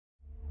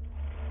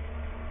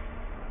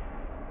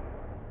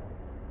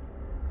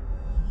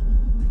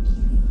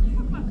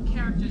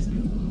Just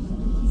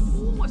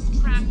who was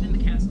trapped in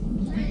the castle?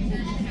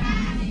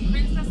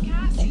 Princess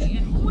Cassie,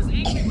 and who was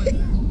angry with her?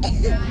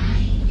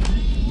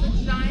 The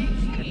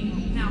giant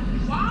king. Now,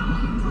 why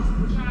was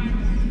the giant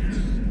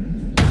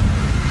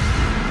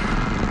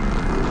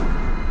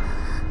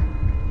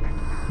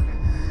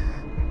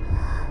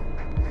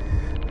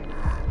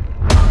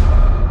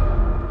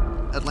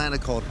Atlanta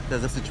called.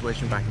 There's a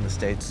situation back in the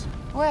States.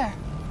 Where?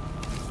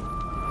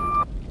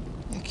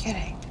 You're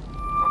kidding.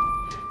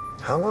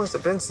 How long has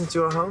it been since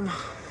you were home?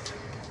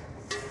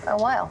 A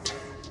while.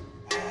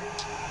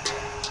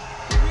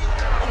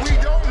 We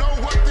don't know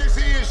what this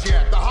is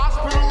yet. The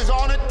hospital is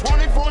on it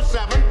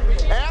 24/7,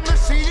 and the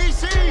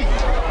CDC.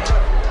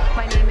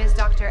 My name is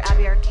Dr.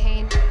 Abby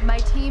Arcane. My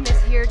team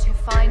is here to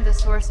find the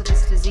source of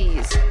this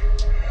disease.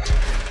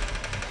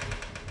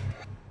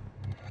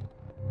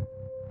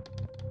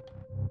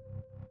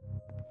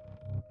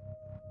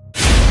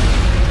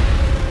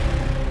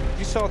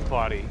 You saw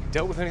Claudie.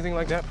 Dealt with anything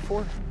like that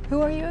before?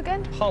 Who are you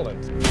again?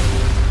 Holland.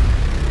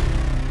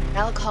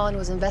 Alec Holland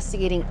was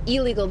investigating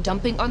illegal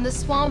dumping on the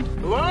swamp.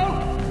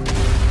 Hello?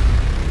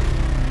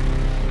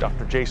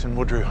 Dr. Jason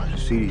Woodrew. The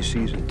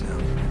CDC's in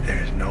town.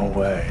 There's no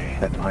way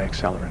that my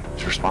accelerant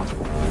is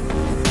responsible.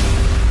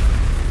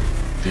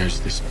 There's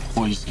this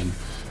poison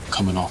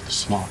coming off the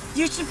swamp.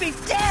 You should be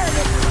dead!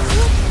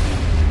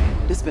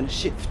 There's been a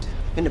shift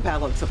in the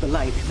balance of the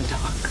light and the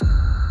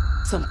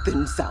dark.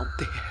 Something's out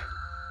there.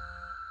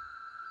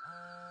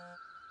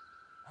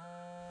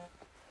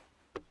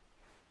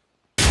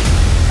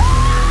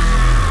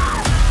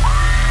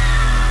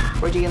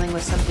 We're dealing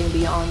with something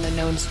beyond the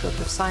known scope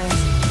of science.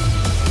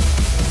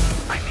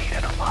 I need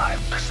it alive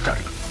to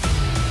study.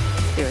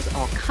 There's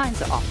all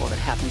kinds of awful that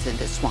happens in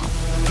this swamp.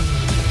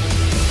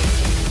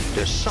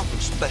 There's something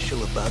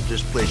special about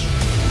this place.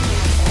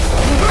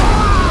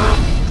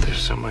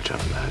 There's so much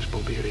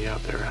unimaginable beauty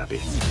out there,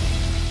 Abby.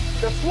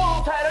 The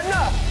swamp's had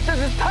enough. This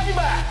is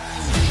payback.